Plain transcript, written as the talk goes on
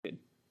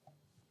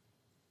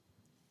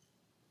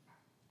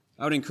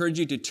I would encourage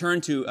you to turn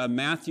to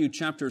Matthew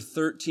chapter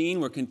 13.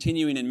 We're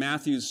continuing in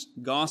Matthew's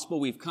gospel.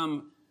 We've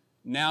come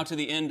now to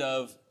the end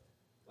of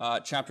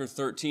chapter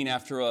 13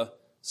 after a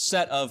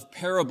set of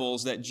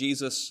parables that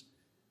Jesus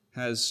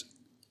has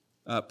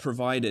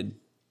provided.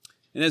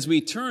 And as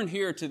we turn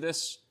here to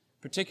this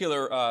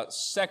particular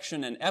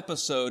section and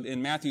episode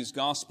in Matthew's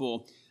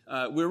gospel,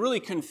 we're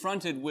really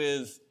confronted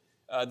with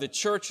the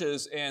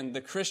church's and the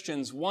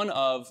Christians' one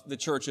of the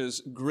church's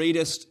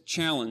greatest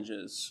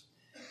challenges.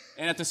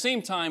 And at the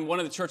same time, one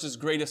of the church's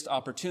greatest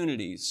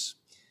opportunities.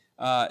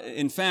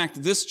 In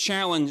fact, this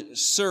challenge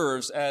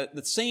serves at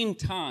the same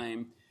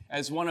time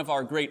as one of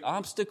our great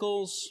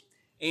obstacles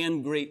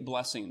and great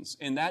blessings.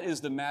 And that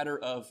is the matter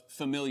of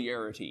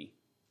familiarity.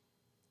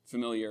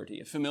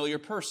 Familiarity. A familiar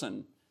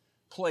person,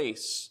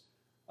 place,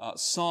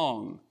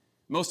 song.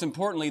 Most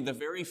importantly, the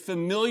very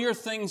familiar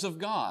things of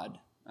God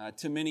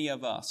to many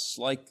of us,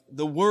 like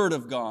the Word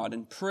of God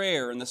and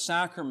prayer and the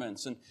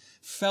sacraments and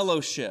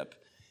fellowship,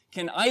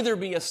 can either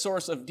be a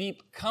source of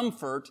deep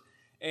comfort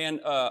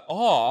and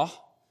awe,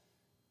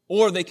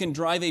 or they can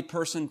drive a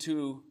person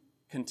to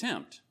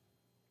contempt,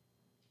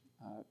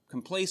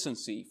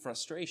 complacency,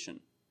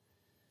 frustration.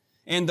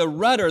 And the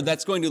rudder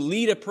that's going to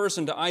lead a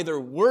person to either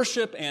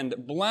worship and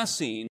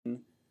blessing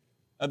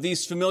of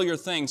these familiar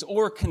things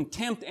or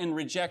contempt and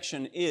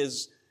rejection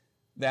is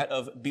that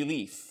of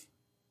belief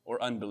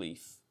or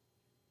unbelief.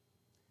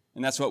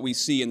 And that's what we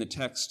see in the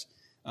text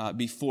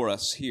before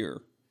us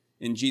here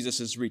in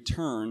Jesus'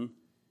 return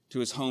to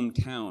his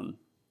hometown.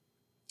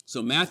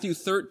 So Matthew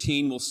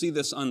 13, we'll see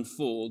this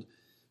unfold,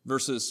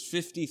 verses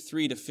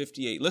 53 to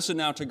 58. Listen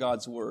now to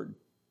God's word.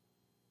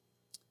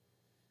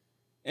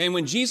 And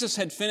when Jesus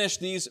had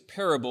finished these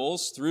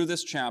parables through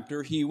this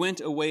chapter, he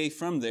went away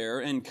from there,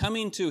 and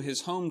coming to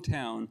his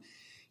hometown,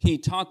 he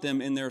taught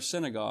them in their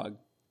synagogue,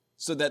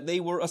 so that they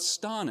were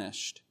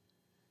astonished.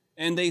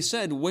 And they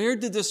said, "Where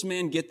did this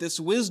man get this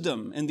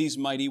wisdom and these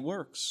mighty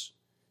works?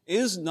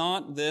 Is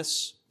not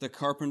this the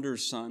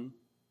carpenter's son?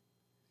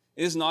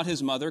 Is not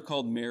his mother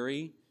called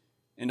Mary?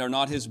 And are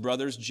not his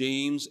brothers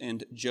James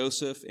and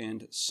Joseph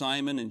and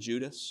Simon and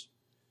Judas?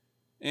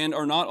 And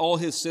are not all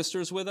his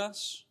sisters with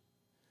us?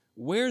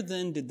 Where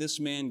then did this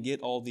man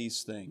get all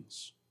these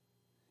things?"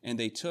 And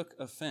they took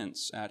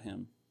offense at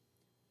him.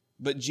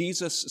 But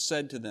Jesus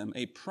said to them,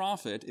 "A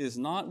prophet is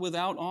not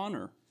without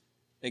honor,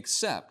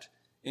 except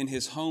in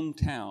his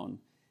hometown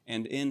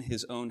and in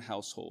his own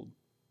household."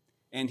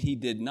 And he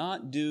did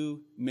not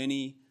do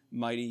many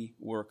mighty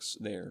works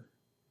there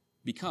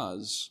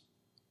because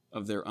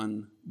of their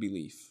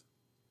unbelief.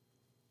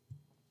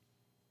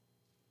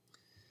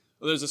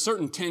 Well, there's a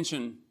certain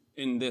tension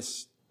in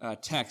this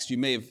text. You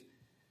may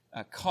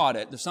have caught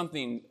it. There's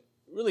something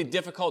really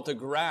difficult to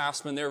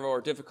grasp and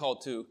therefore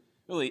difficult to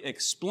really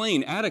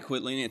explain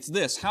adequately, and it's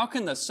this: how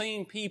can the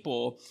same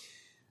people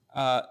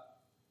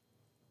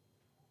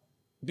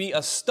be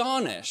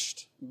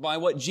astonished by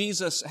what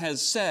Jesus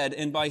has said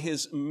and by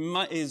his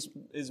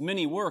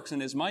many works and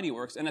his mighty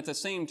works, and at the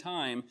same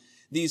time,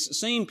 these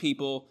same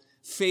people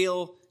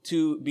fail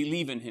to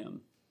believe in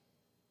him?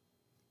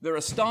 They're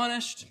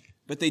astonished,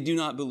 but they do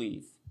not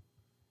believe.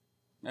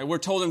 Now, we're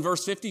told in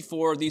verse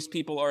 54, these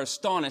people are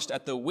astonished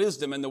at the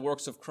wisdom and the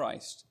works of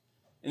Christ.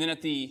 And then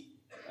at the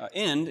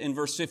end, in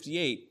verse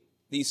 58,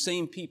 these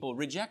same people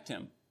reject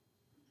him.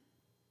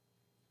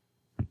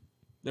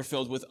 They're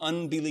filled with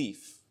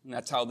unbelief. And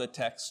that's how the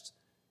text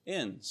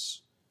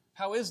ends.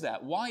 How is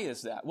that? Why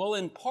is that? Well,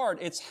 in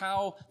part, it's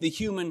how the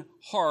human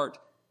heart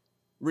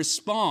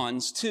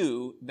responds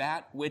to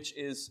that which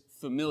is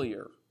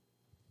familiar.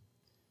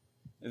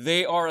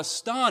 They are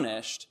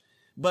astonished,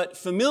 but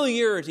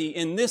familiarity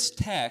in this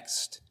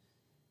text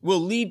will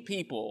lead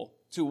people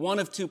to one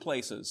of two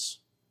places: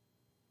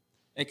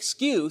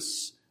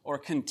 excuse or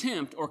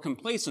contempt or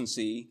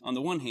complacency on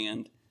the one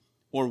hand,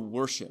 or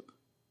worship.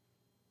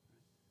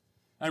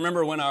 I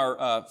remember when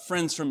our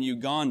friends from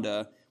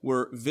Uganda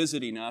were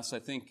visiting us, I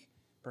think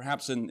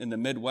perhaps in the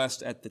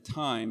Midwest at the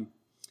time,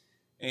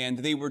 and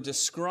they were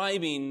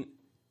describing,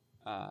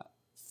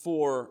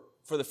 for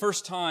the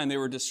first time, they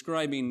were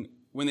describing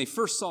when they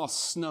first saw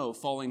snow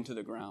falling to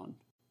the ground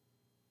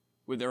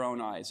with their own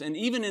eyes. And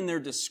even in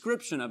their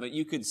description of it,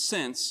 you could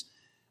sense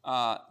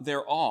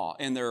their awe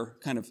and their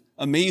kind of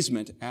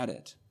amazement at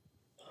it.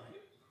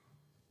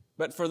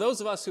 But for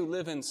those of us who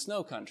live in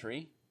snow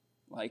country,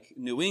 like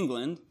New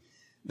England,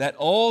 that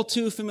all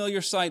too familiar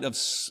sight of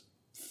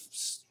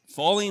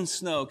falling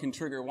snow can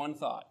trigger one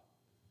thought: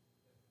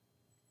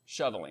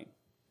 shoveling,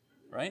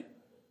 right?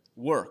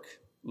 Work,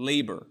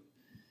 labor.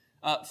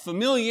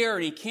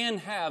 Familiarity can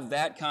have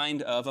that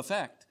kind of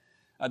effect.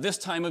 This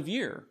time of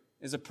year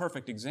is a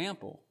perfect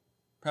example,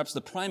 perhaps the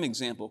prime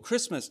example.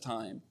 Christmas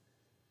time,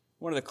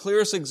 one of the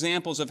clearest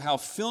examples of how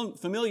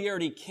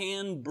familiarity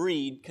can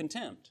breed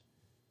contempt.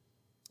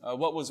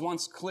 What was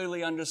once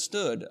clearly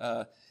understood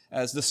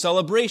as the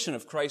celebration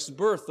of Christ's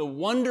birth, the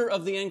wonder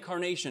of the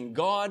incarnation,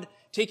 God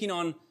taking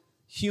on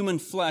human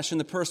flesh in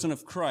the person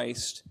of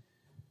Christ,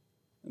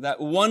 that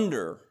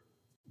wonder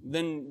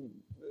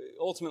then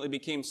ultimately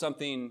became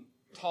something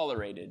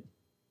tolerated,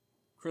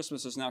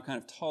 Christmas is now kind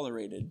of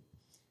tolerated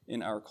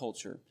in our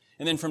culture.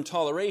 And then from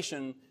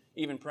toleration,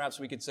 even perhaps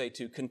we could say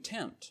to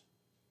contempt.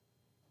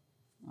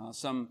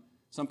 Some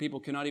people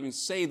cannot even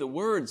say the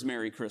words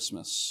Merry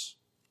Christmas,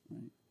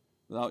 right,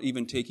 without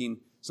even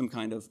taking some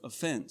kind of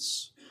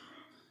offense.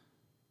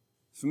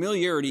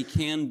 Familiarity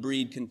can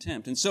breed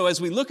contempt. And so as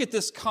we look at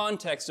this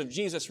context of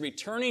Jesus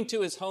returning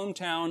to his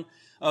hometown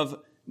of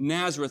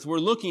Nazareth, we're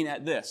looking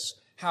at this.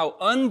 How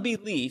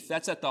unbelief,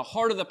 that's at the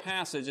heart of the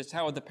passage, it's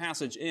how the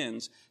passage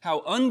ends,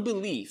 how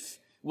unbelief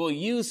will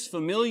use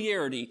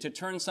familiarity to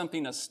turn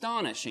something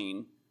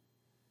astonishing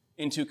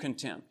into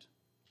contempt,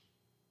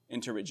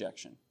 into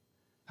rejection.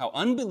 How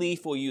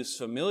unbelief will use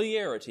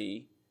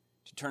familiarity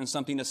to turn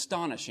something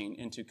astonishing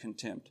into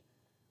contempt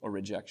or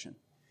rejection.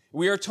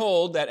 We are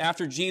told that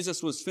after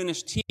Jesus was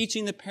finished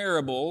teaching the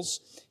parables,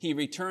 he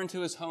returned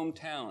to his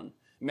hometown.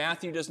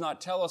 Matthew does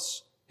not tell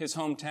us his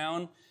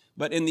hometown,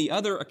 but in the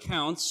other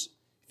accounts,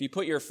 if you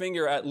put your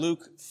finger at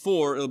Luke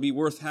 4, it'll be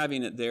worth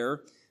having it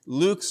there.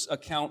 Luke's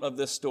account of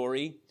this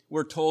story,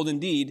 we're told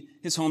indeed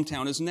his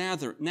hometown is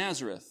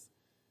Nazareth.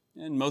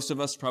 And most of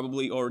us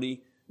probably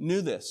already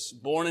knew this.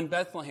 Born in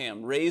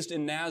Bethlehem, raised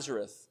in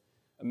Nazareth.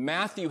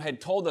 Matthew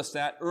had told us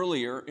that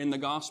earlier in the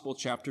Gospel,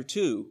 chapter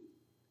 2.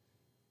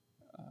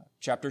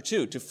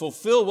 To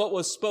fulfill what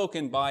was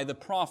spoken by the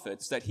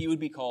prophets, that he would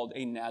be called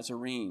a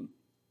Nazarene.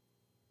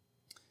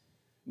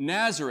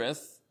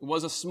 Nazareth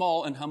was a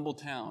small and humble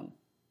town.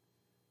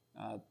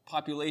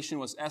 Population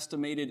was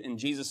estimated in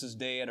Jesus'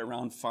 day at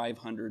around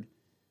 500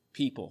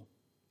 people.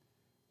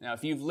 Now,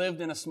 if you've lived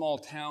in a small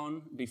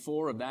town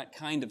before of that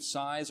kind of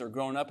size or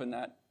grown up in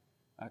that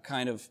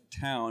kind of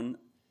town,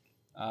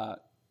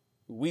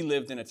 we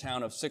lived in a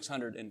town of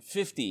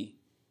 650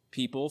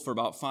 people for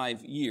about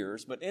 5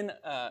 years. But in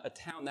a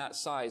town that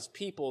size,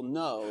 people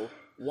know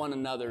one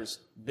another's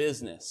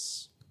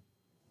business.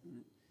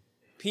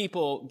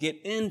 People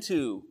get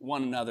into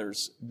one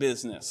another's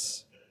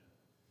business.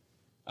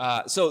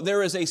 So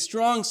there is a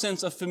strong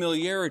sense of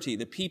familiarity.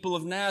 The people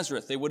of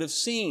Nazareth, they would have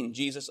seen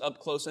Jesus up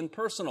close and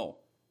personal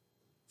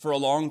for a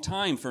long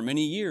time, for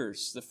many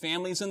years. The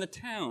families in the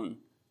town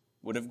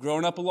would have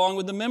grown up along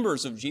with the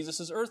members of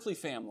Jesus' earthly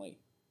family.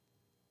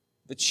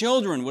 The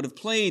children would have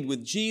played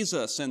with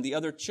Jesus and the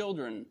other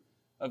children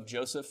of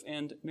Joseph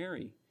and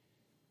Mary.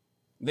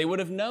 They would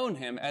have known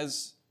him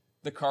as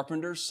the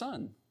carpenter's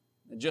son,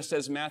 just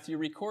as Matthew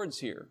records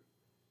here.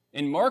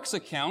 In Mark's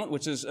account,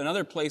 which is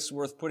another place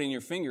worth putting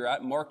your finger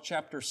at, Mark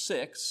chapter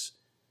 6,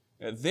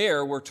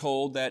 there we're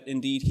told that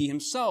indeed he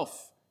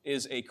himself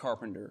is a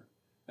carpenter.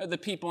 The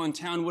people in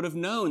town would have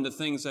known the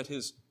things that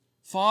his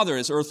father,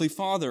 his earthly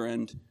father,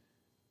 and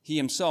he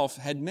himself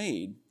had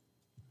made.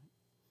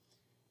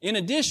 In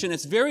addition,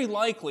 it's very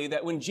likely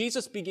that when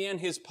Jesus began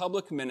his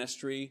public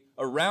ministry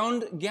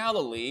around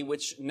Galilee,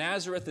 which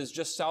Nazareth is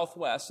just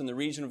southwest in the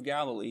region of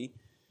Galilee,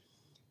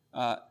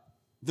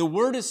 the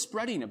word is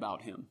spreading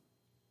about him.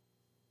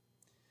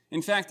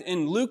 In fact,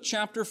 in Luke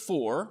chapter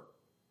 4,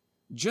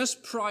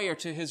 just prior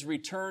to his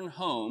return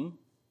home,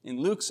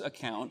 in Luke's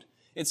account,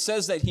 it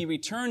says that he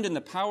returned in the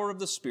power of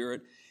the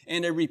Spirit,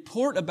 and a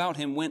report about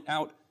him went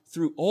out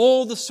through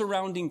all the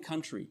surrounding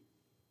country.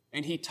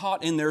 And he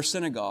taught in their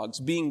synagogues,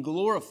 being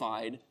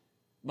glorified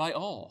by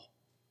all.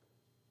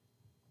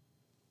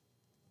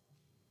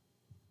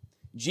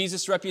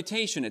 Jesus'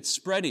 reputation, it's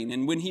spreading.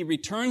 And when he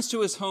returns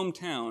to his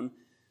hometown,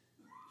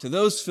 to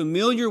those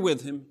familiar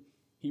with him,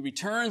 he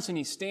returns and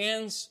he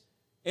stands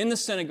in the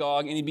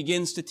synagogue and he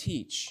begins to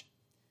teach.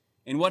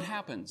 And what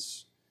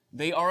happens?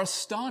 They are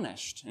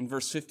astonished in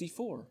verse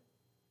 54.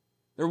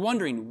 They're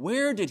wondering,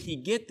 where did he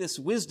get this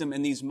wisdom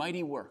and these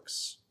mighty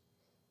works?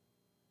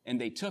 And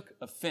they took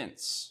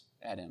offense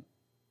at him.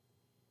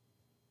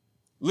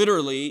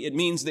 Literally, it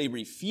means they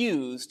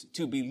refused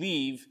to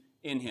believe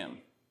in him.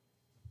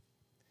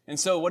 And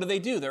so what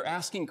do? They're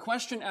asking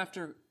question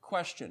after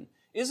question.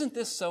 Isn't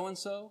this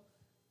so-and-so?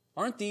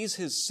 Aren't these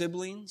his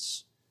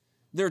siblings?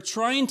 They're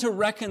trying to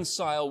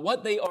reconcile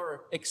what they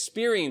are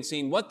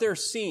experiencing, what they're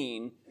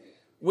seeing,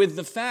 with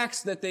the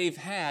facts that they've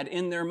had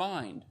in their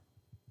mind.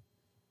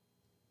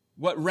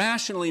 What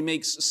rationally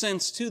makes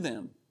sense to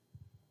them.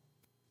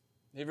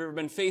 Have you ever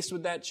been faced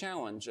with that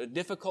challenge? A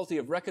difficulty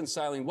of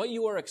reconciling what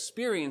you are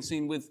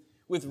experiencing with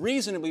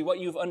reasonably what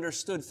you've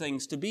understood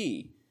things to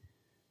be.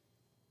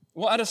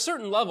 Well, at a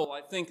certain level,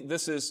 I think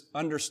this is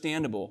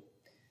understandable.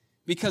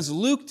 Because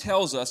Luke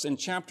tells us in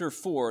chapter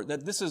 4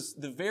 that this is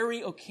the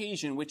very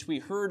occasion which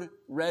we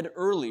read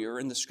earlier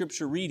in the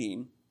scripture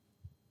reading,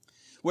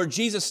 where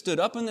Jesus stood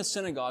up in the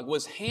synagogue,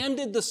 was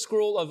handed the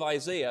scroll of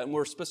Isaiah, and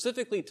we're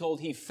specifically told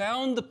he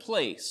found the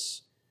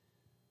place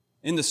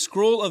in the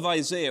scroll of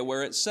Isaiah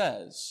where it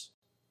says,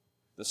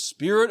 "The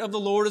Spirit of the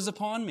Lord is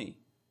upon me.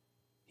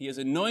 He has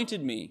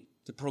anointed me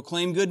to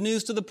proclaim good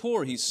news to the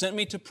poor. He sent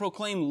me to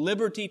proclaim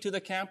liberty to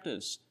the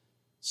captives,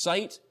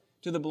 sight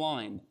to the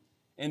blind."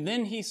 And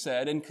then he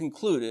said and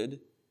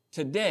concluded,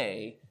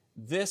 "Today,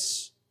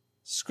 this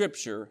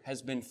scripture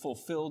has been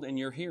fulfilled in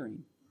your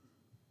hearing."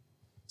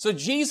 So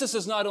Jesus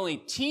is not only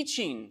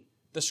teaching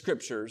the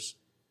scriptures,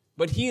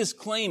 but he is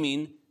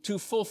claiming to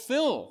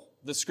fulfill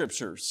the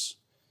Scriptures.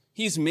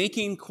 He's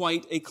making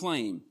quite a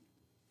claim.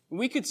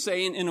 We could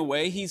say, in a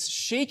way, he's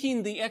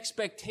shaking the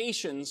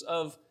expectations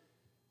of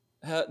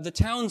the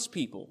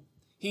townspeople.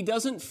 He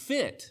doesn't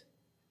fit.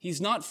 He's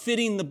not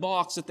fitting the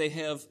box that they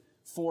have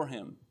for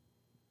him.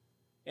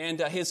 And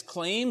his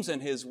claims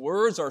and his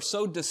words are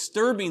so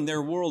disturbing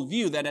their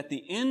worldview that at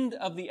the end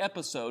of the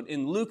episode,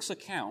 in Luke's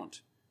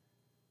account,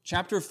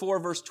 chapter 4,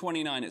 verse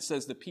 29, it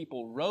says the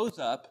people rose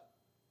up,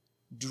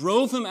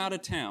 drove him out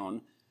of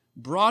town,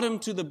 brought him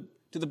to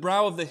the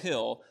brow of the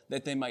hill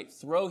that they might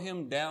throw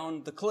him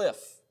down the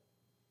cliff.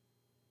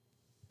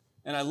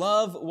 And I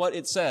love what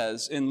it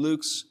says in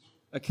Luke's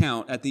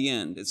account at the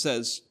end. It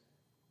says,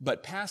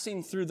 but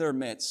passing through their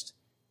midst,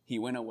 he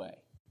went away.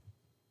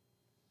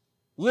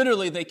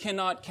 Literally, they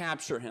cannot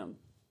capture him.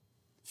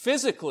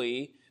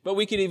 Physically, but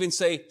we could even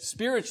say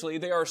spiritually,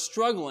 they are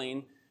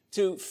struggling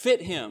to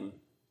fit him.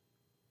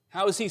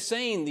 How is he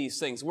saying these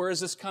things? Where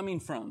is this coming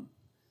from?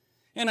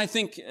 And I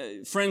think,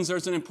 friends,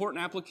 there's an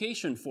important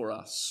application for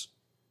us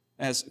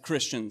as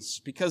Christians,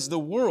 because the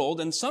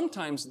world, and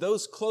sometimes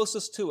those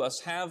closest to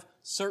us, have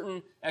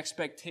certain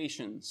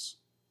expectations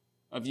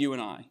of you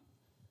and I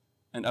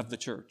and of the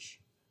church.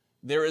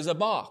 There is a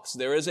box,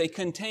 there is a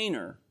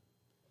container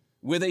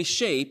with a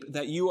shape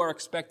that you are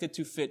expected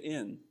to fit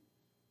in.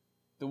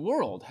 The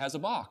world has a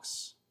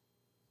box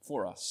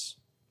for us.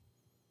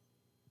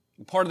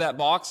 And part of that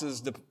box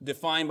is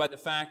defined by the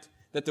fact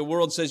that the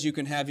world says you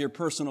can have your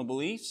personal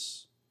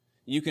beliefs,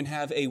 you can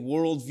have a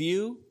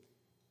worldview,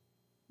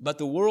 but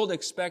the world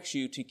expects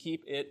you to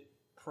keep it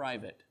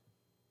private.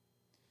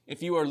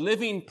 If you are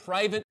living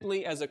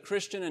privately as a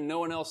Christian and no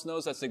one else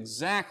knows, that's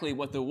exactly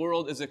what the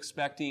world is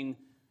expecting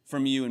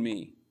from you and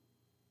me.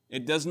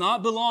 It does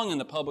not belong in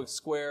the public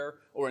square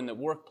or in the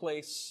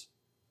workplace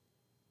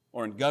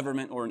or in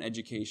government or in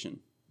education.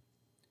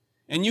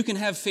 And you can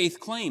have faith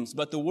claims,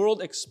 but the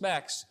world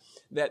expects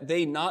that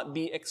they not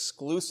be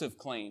exclusive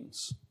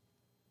claims.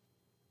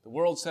 The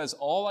world says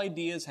all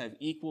ideas have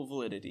equal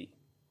validity.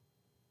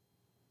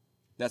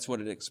 That's what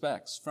it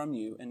expects from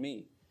you and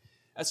me.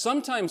 And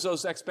sometimes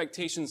those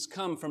expectations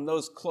come from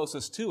those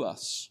closest to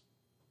us.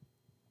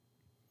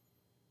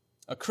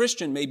 A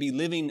Christian may be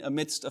living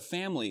amidst a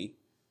family,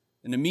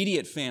 an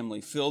immediate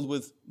family filled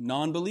with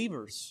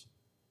non-believers.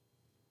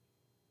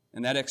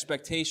 And that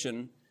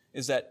expectation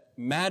is that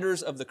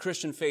matters of the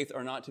Christian faith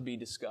are not to be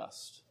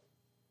discussed.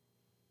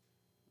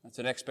 That's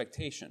an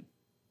expectation.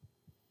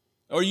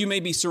 Or you may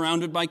be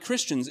surrounded by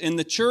Christians in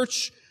the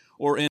church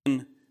or in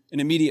an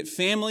immediate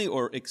family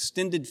or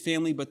extended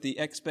family, but the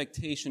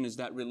expectation is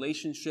that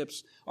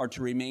relationships are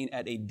to remain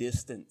at a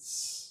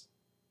distance.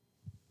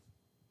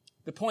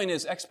 The point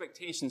is,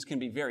 expectations can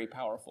be very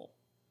powerful.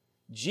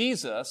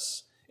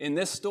 Jesus, in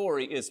this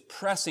story, is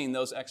pressing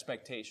those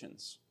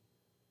expectations.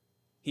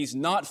 He's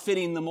not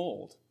fitting the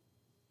mold.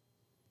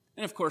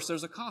 And of course,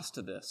 there's a cost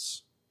to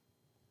this.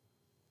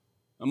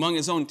 Among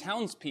his own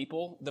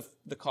townspeople,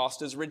 the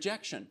cost is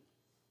rejection.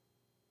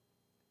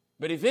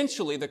 But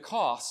eventually, the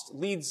cost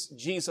leads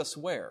Jesus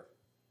where?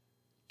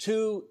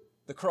 To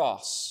the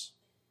cross.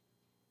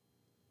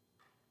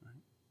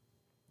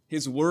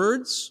 His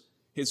words,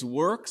 his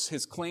works,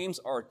 his claims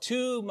are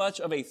too much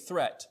of a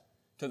threat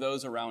to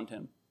those around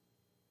him.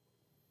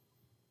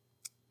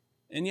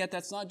 And yet,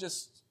 that's not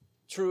just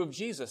true of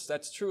Jesus.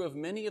 That's true of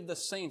many of the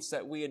saints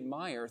that we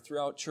admire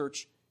throughout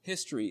church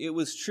history. It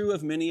was true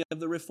of many of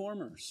the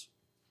reformers.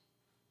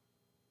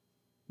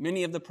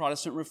 Many of the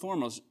Protestant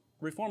reformers.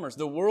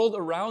 The world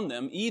around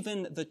them,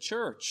 even the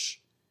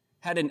church,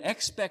 had an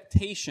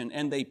expectation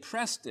and they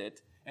pressed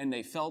it and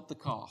they felt the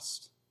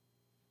cost.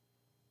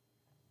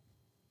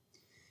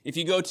 If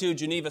you go to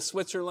Geneva,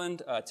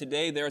 Switzerland,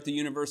 today they're at the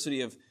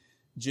University of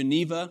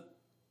Geneva.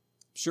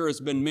 I'm sure it's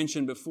been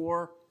mentioned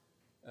before.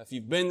 If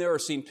you've been there or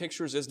seen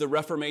pictures, is the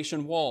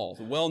Reformation Wall,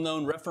 the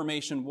well-known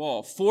Reformation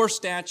Wall. 4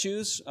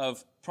 statues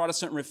of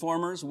Protestant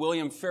reformers: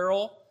 William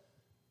Farel,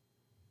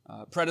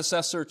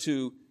 predecessor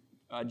to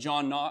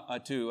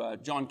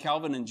John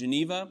Calvin in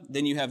Geneva.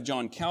 Then you have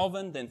John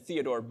Calvin. Then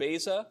Theodore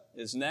Beza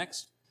is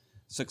next,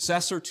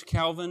 successor to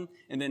Calvin,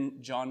 and then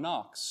John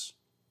Knox.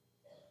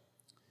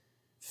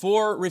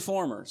 4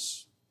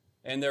 reformers,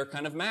 and they're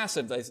kind of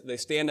massive. They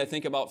stand, I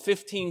think, about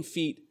 15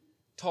 feet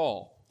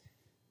tall.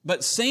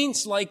 But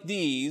saints like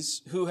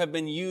these, who have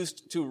been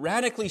used to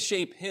radically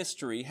shape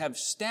history, have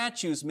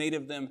statues made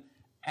of them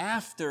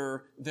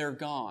after they're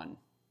gone,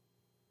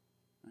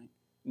 right?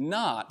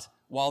 Not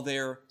while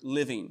they're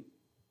living.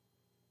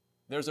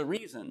 There's a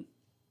reason.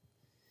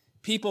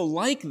 People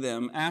like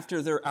them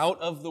after they're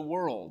out of the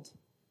world.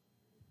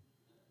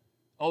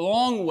 A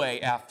long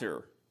way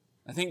after.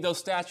 I think those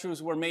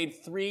statues were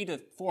made 300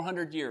 to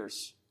 400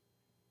 years.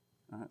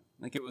 I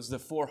think it was the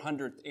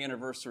 400th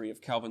anniversary of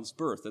Calvin's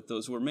birth that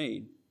those were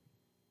made.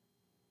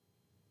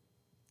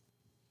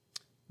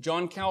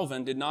 John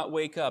Calvin did not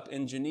wake up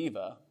in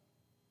Geneva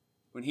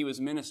when he was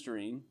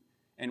ministering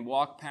and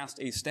walk past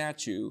a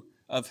statue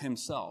of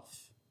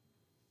himself,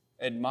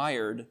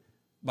 admired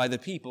by the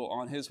people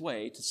on his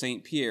way to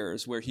St.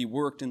 Pierre's, where he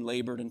worked and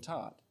labored and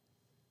taught.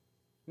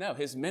 No,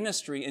 his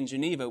ministry in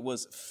Geneva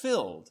was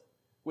filled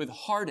with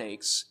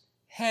heartaches,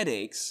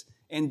 headaches,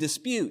 and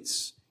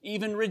disputes,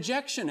 even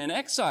rejection and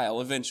exile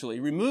eventually,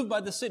 removed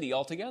by the city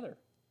altogether.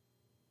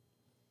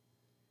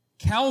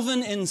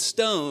 Calvin in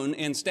stone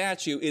and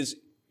statue is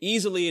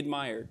easily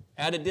admired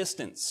at a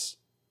distance,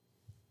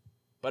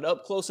 but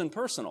up close and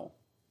personal.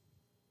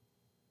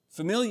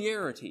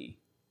 Familiarity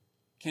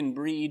can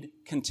breed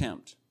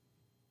contempt.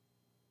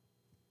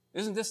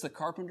 Isn't this the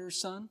carpenter's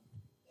son?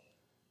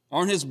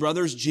 Aren't his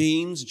brothers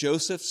James,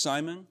 Joseph,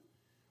 Simon?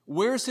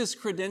 Where's his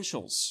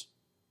credentials?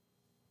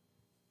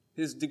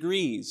 His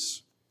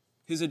degrees,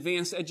 his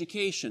advanced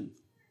education,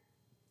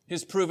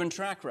 his proven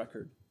track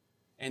record?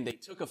 And they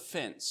took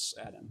offense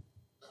at him.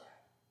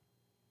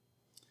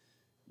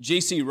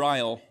 J.C.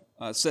 Ryle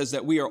says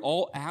that we are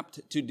all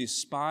apt to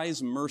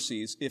despise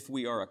mercies if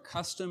we are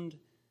accustomed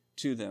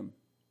to them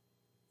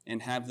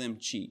and have them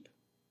cheap.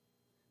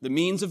 The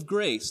means of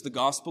grace, the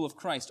gospel of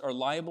Christ, are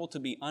liable to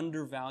be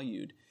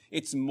undervalued.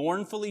 It's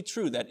mournfully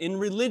true that in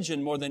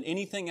religion, more than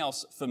anything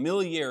else,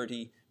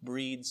 familiarity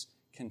breeds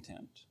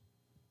contempt.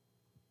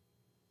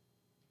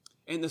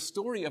 And the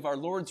story of our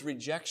Lord's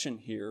rejection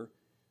here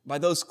by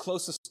those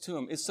closest to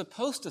him is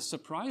supposed to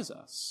surprise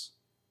us.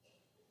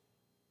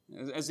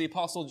 As the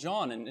Apostle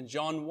John in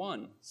John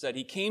 1 said,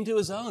 he came to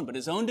his own, but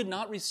his own did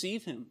not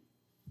receive him.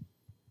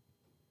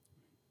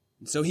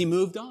 And so he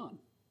moved on.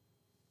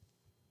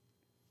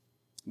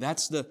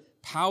 That's the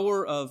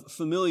power of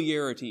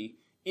familiarity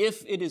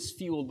if it is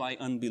fueled by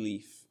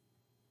unbelief.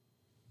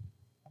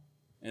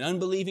 An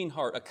unbelieving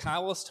heart, a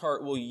calloused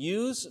heart, will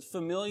use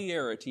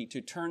familiarity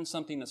to turn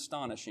something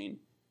astonishing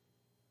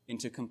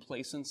into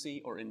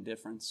complacency or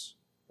indifference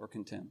or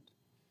contempt.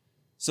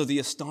 So the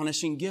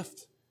astonishing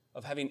gift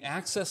of having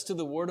access to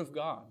the Word of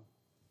God,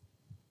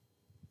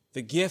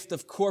 the gift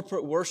of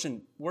corporate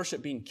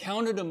worship being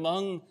counted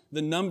among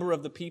the number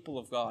of the people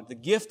of God, the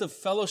gift of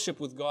fellowship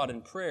with God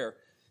in prayer,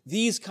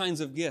 these kinds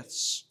of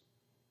gifts,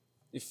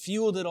 if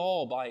fueled at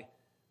all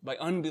by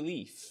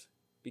unbelief,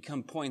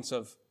 become points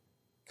of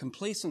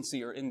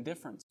complacency or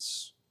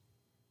indifference,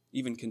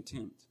 even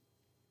contempt.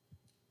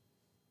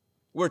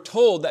 We're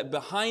told that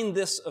behind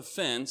this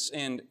offense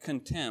and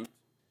contempt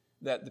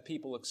that the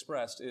people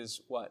expressed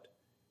is what?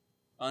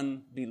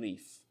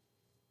 Unbelief.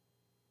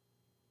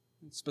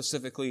 It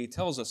specifically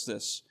tells us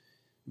this.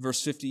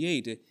 Verse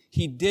 58,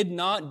 he did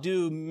not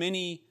do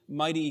many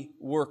mighty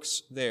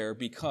works there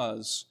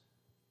because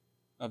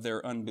of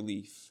their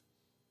unbelief.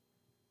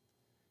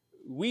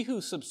 We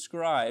who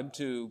subscribe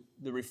to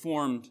the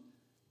Reformed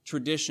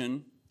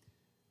tradition,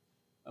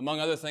 among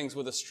other things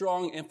with a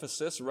strong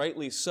emphasis,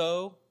 rightly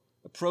so,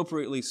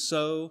 appropriately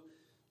so,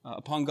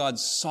 upon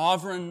God's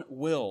sovereign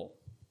will,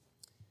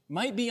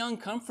 might be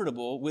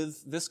uncomfortable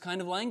with this kind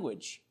of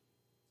language.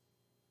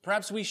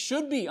 Perhaps we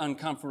should be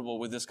uncomfortable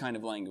with this kind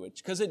of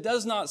language, because it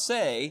does not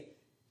say,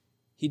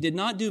 he did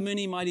not do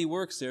many mighty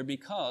works there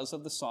because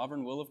of the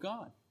sovereign will of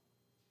God.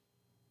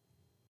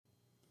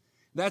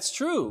 That's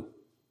true.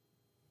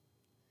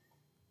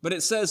 But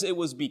it says it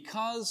was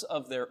because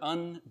of their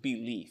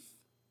unbelief.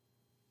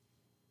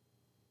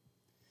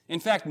 In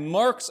fact,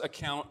 Mark's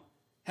account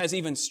has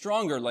even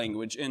stronger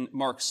language in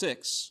Mark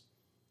 6.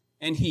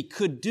 And he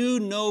could do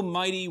no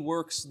mighty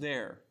works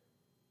there.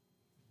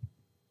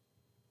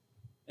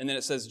 And then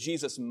it says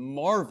Jesus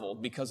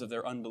marveled because of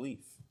their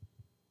unbelief.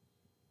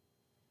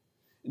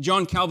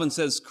 John Calvin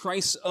says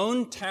Christ's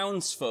own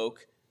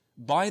townsfolk,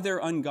 by their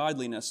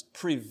ungodliness,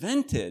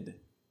 prevented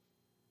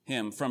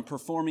him from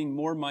performing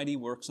more mighty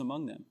works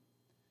among them.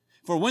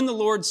 For when the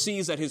Lord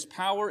sees that his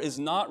power is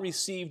not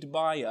received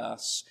by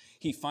us,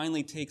 he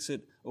finally takes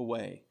it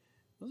away.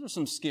 Those are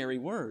some scary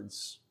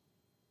words.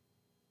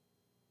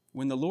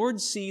 When the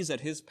Lord sees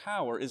that his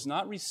power is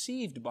not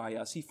received by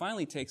us, he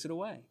finally takes it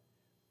away.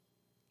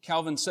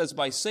 Calvin says,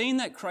 by saying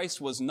that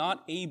Christ was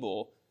not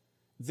able,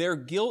 their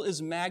guilt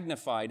is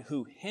magnified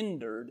who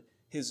hindered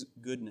his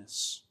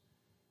goodness.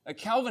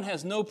 Calvin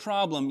has no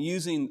problem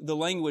using the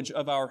language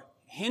of our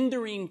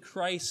hindering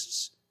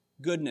Christ's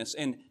goodness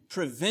and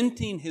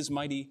preventing his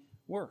mighty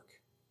work.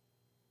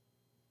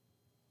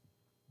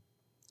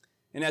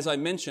 And as I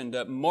mentioned,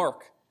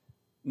 Mark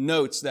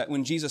notes that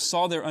when Jesus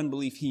saw their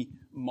unbelief, he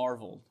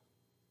marveled.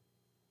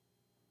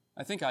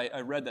 I think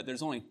I read that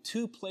there's only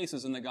 2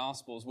 places in the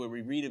Gospels where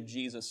we read of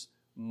Jesus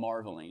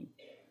marveling.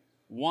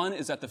 One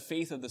is at the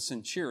faith of the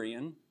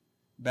centurion,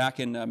 back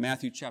in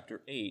Matthew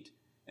chapter 8,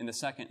 and the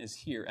second is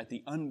here at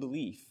the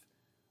unbelief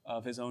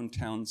of his own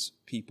town's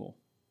people.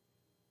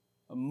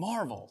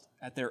 Marveled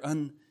at their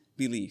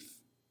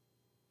unbelief.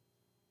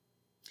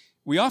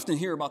 We often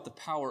hear about the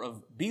power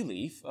of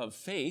belief, of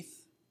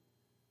faith.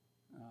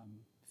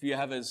 If you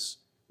have as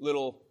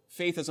little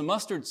faith as a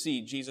mustard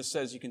seed, Jesus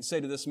says you can say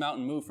to this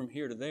mountain, move from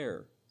here to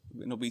there,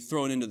 and it'll be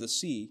thrown into the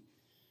sea.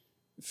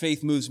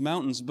 Faith moves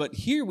mountains, but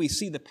here we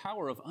see the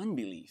power of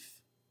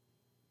unbelief.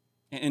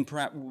 And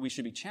perhaps we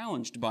should be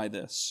challenged by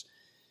this.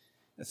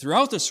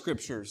 Throughout the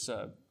Scriptures,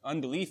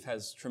 unbelief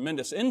has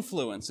tremendous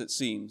influence, it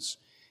seems.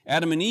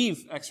 Adam and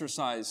Eve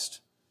exercised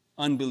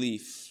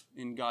unbelief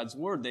in God's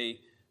Word.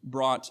 They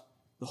brought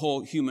the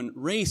whole human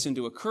race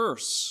into a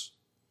curse.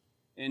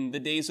 In the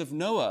days of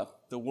Noah,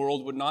 the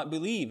world would not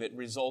believe. It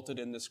resulted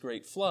in this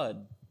great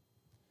flood.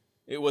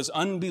 It was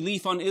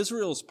unbelief on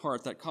Israel's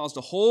part that caused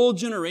a whole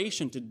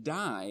generation to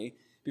die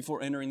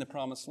before entering the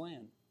promised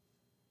land.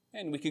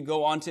 And we could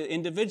go on to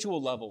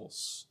individual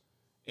levels.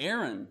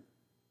 Aaron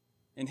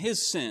and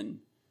his sin,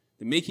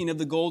 the making of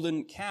the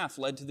golden calf,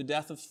 led to the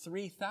death of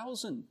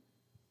 3,000.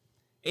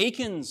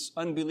 Achan's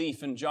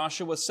unbelief in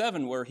Joshua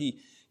 7, where he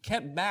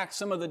kept back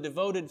some of the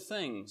devoted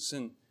things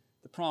in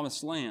the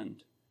promised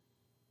land,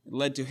 it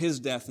led to his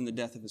death and the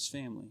death of his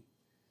family.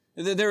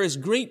 There is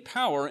great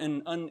power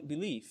in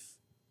unbelief.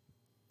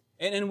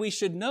 And we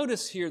should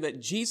notice here that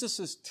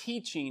Jesus'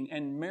 teaching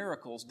and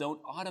miracles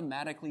don't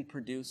automatically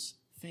produce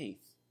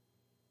faith.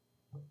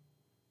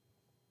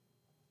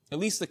 At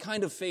least the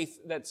kind of faith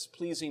that's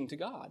pleasing to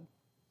God.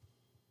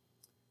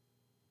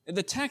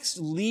 The text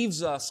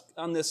leaves us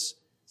on this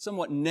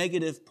somewhat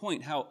negative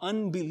point, how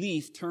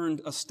unbelief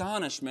turned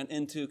astonishment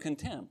into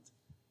contempt.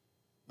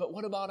 But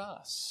what about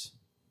us?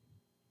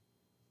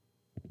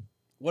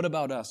 What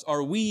about us?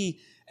 Are we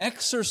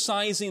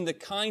exercising the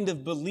kind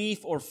of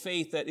belief or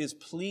faith that is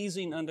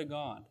pleasing unto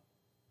God?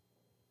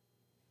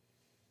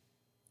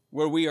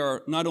 Where we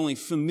are not only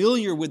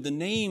familiar with the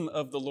name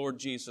of the Lord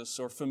Jesus,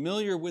 or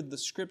familiar with the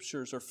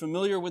Scriptures, or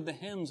familiar with the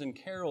hymns and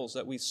carols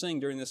that we sing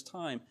during this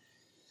time,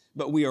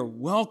 but we are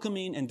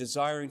welcoming and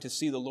desiring to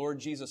see the Lord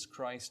Jesus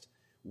Christ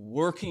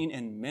working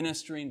and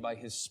ministering by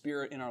His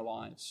Spirit in our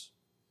lives.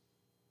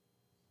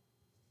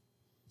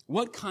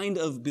 What kind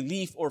of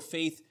belief or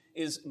faith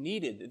is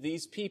needed?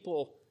 These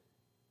people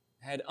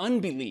had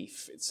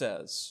unbelief, it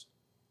says.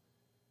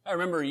 I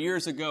remember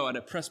years ago at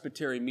a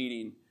presbytery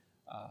meeting,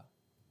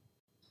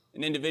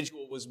 an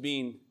individual was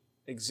being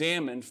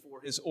examined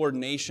for his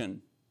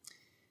ordination.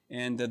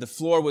 And the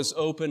floor was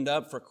opened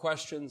up for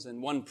questions,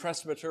 and one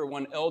presbyter,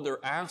 one elder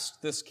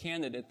asked this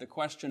candidate the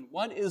question,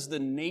 what is the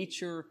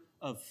nature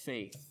of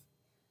faith?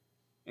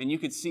 And you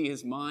could see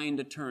his mind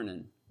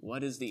a-turning.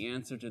 What is the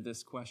answer to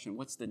this question?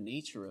 What's the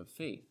nature of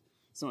faith?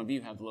 Some of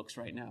you have looks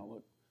right now.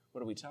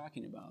 What are we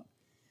talking about?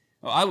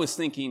 Well, I was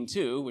thinking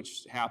too,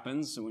 which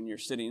happens when you're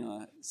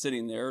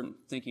sitting there and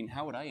thinking,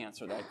 how would I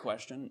answer that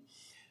question?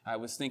 I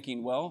was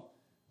thinking, well,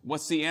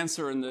 what's the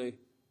answer in the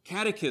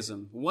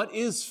catechism? What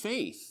is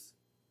faith?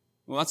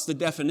 Well, that's the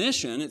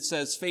definition. It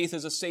says faith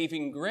is a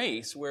saving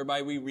grace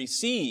whereby we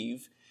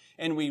receive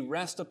and we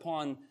rest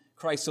upon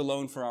Christ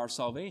alone for our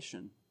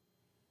salvation.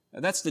 Now,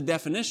 that's the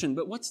definition,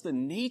 but what's the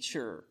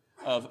nature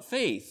of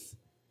faith?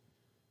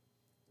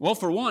 Well,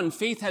 for one,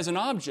 faith has an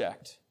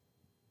object.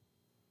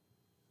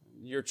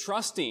 You're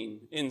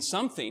trusting in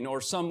something or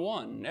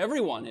someone.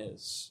 Everyone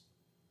is.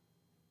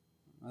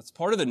 That's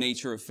part of the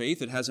nature of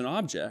faith. It has an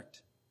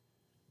object.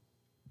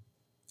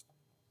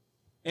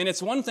 And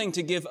it's one thing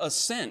to give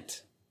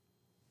assent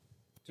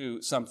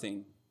to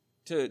something,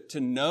 to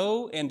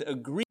know and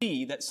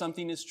agree that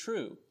something is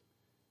true.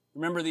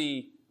 Remember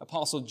the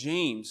Apostle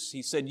James,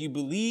 he said, you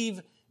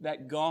believe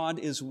that God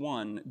is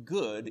one,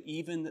 good,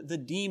 even the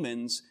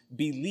demons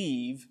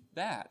believe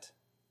that.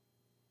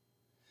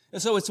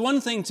 And so it's one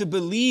thing to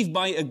believe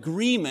by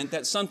agreement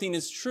that something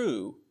is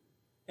true,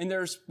 and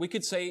there's, we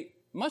could say,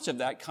 much of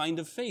that kind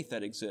of faith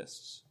that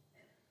exists.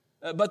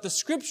 But the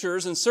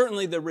Scriptures, and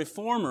certainly the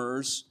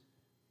Reformers,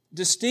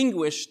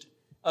 distinguished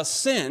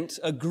assent,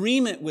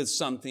 agreement with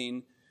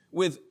something,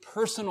 with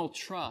personal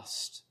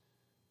trust.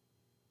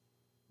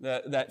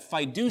 That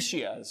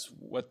fiducia is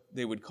what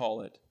they would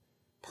call it.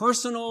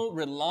 Personal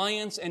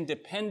reliance and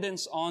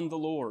dependence on the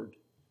Lord.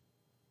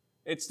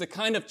 It's the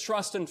kind of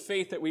trust and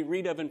faith that we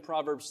read of in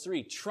Proverbs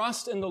 3.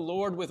 Trust in the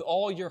Lord with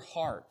all your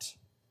heart.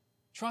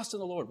 Trust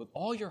in the Lord with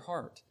all your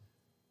heart.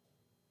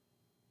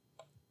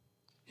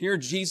 Here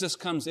Jesus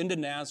comes into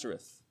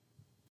Nazareth,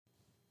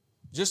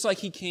 just like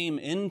He came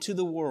into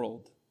the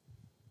world,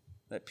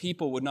 that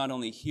people would not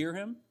only hear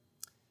Him,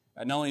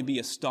 and not only be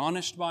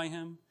astonished by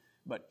Him,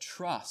 but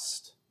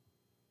trust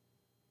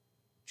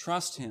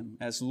Him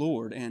as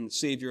Lord and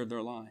Savior of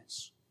their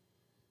lives.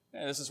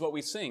 And this is what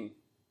we sing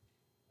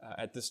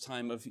at this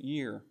time of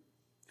year,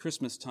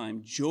 Christmas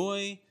time.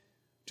 Joy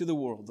to the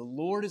world. The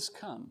Lord is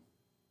come.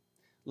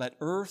 Let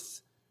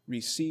earth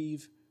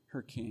receive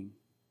her King.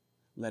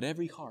 Let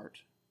every heart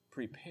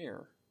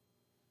prepare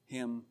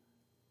Him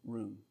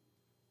room.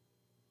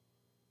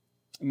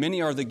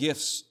 Many are the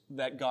gifts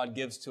that God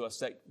gives to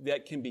us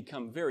that can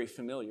become very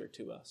familiar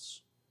to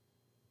us.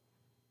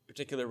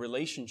 Particular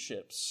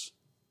relationships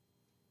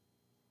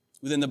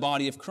within the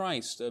body of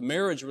Christ, a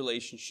marriage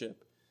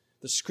relationship,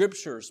 the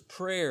Scriptures,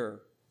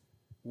 prayer,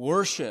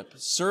 worship,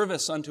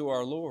 service unto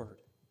our Lord.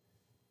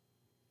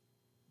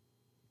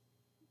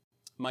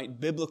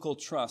 Might biblical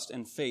trust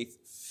and faith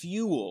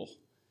fuel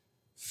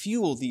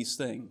these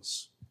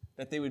things,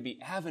 that they would be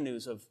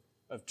avenues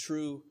of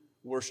true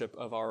worship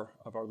of our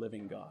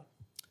living God.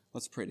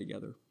 Let's pray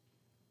together.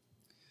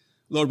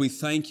 Lord, we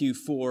thank You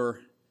for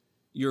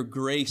Your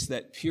grace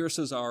that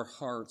pierces our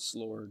hearts,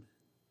 Lord.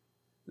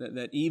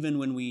 That even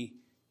when we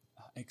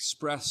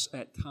express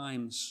at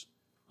times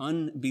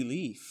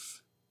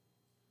unbelief,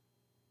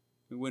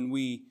 when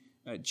we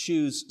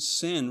choose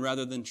sin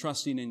rather than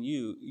trusting in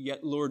you.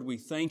 Yet, Lord, we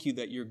thank you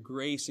that your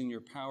grace and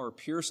your power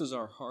pierces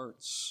our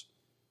hearts,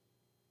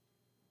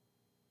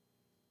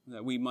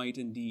 that we might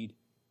indeed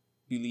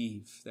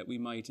believe, that we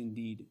might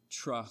indeed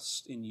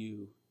trust in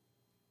you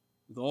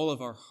with all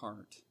of our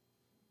heart.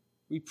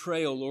 We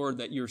pray, O Lord,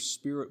 that your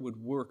Spirit would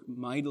work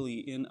mightily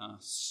in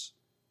us,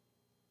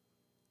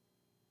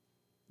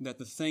 that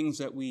the things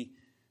that we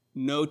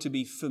know to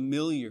be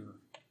familiar,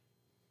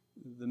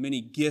 the many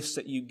gifts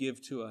that you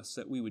give to us,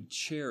 that we would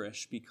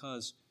cherish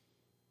because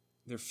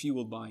they're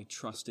fueled by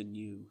trust in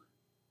you.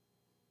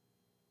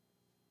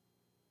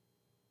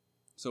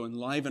 So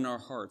enliven our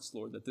hearts,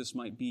 Lord, that this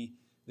might be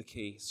the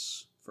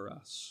case for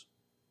us.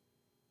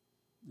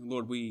 And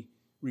Lord, we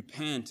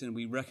repent and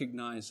we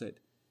recognize that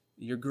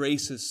your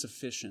grace is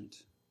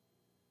sufficient.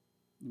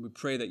 And we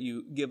pray that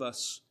you give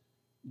us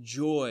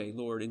joy,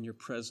 Lord, in your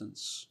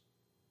presence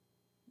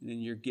and in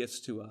your gifts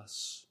to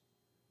us,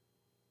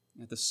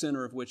 at the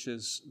center of which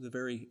is the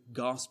very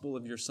gospel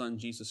of your Son,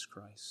 Jesus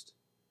Christ.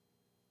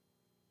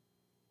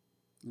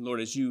 And Lord,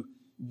 as you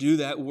do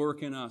that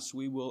work in us,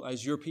 we will,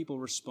 as your people,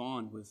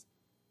 respond with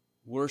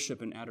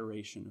worship and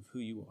adoration of who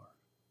you are.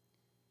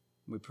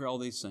 We pray all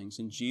these things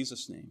in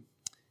Jesus' name.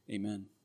 Amen.